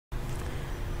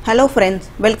Hello friends,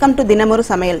 welcome to Dhinam Oru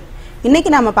Samayal. இன்னைக்கு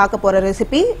நாம பார்க்க போற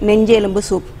ரெசிபி நெஞ்சு எலும்பு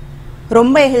சூப்.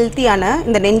 ரொம்ப ஹெல்தியான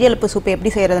இந்த நெஞ்சு எலும்பு சூப்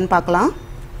எப்படி செய்யறதுன்னு பார்க்கலாம்.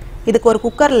 இதுக்கு ஒரு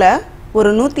குக்கர்ல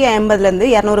ஒரு 150 ல இருந்து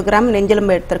 200 கிராம் நெஞ்சு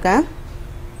எலும்பு எடுத்துர்க்கேன்.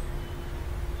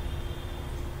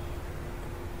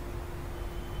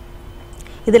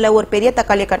 இதுல ஒரு பெரிய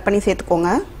தக்காளியை கட் பண்ணி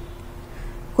சேர்த்துக்கோங்க.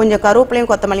 கொஞ்சம்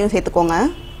கருவேப்பிலையும் கொத்தமல்லியும் சேர்த்துக்கோங்க.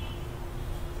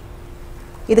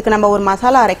 இதுக்கு நம்ம ஒரு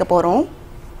மசாலா அரைக்க போறோம்.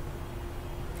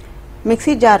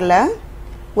 மிக்ஸி ஜார்ல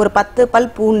ஒரு 10 பல்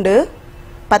பூண்டு,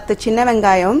 10 சின்ன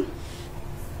வெங்காயம்,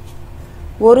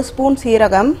 1 ஸ்பூன்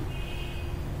சீரகம்,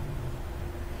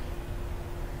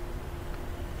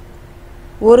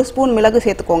 1 ஸ்பூன் மிளகு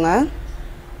சேர்த்துக்கோங்க.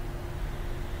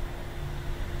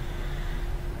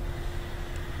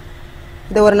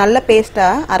 இது ஒரு நல்ல பேஸ்டா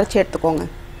அரைச்சு எடுத்துக்கோங்க.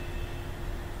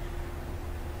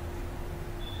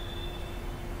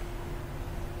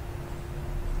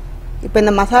 இப்போ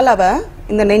இந்த மசாலாவை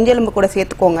இந்த நெஞ்செலும்பு கூட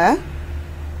சேர்த்துக்கோங்க.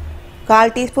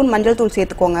 1/4 டீஸ்பூன் மஞ்சள் தூள்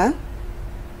சேர்த்துக்கோங்க.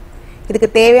 இதுக்கு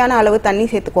தேவையான அளவு தண்ணி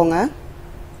சேர்த்துக்கோங்க.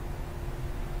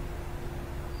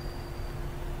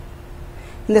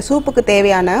 இந்த சூப்புக்கு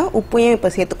தேவையான உப்பையும்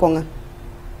இப்போ சேர்த்துக்கோங்க.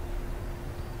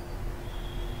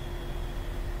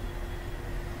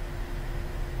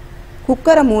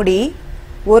 குக்கரை மூடி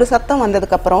ஒரு சத்தம்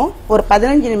வந்ததுக்கு அப்புறம் ஒரு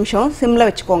 15 நிமிஷம் சிம்ல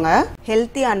வச்சுக்கோங்க.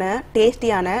 ஹெல்த்தியான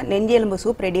டேஸ்டியான நெஞ்சு எலும்பு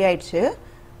சூப் ரெடி ஆயிடுச்சு.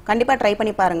 கண்டிப்பா ட்ரை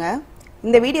பண்ணி பாருங்க.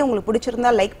 இந்த வீடியோ உங்களுக்கு பிடிச்சிருந்தா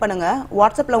லைக் பண்ணுங்க,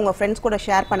 வாட்ஸ்அப்ல உங்க ஃப்ரெண்ட்ஸ் கூட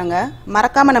ஷேர் பண்ணுங்க.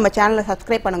 மறக்காம நம்ம சேனலை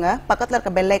சப்ஸ்கிரைப் பண்ணுங்க. பக்கத்துல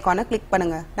இருக்க பெல் ஐகானை கிளிக்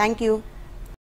பண்ணுங்க. Thank you.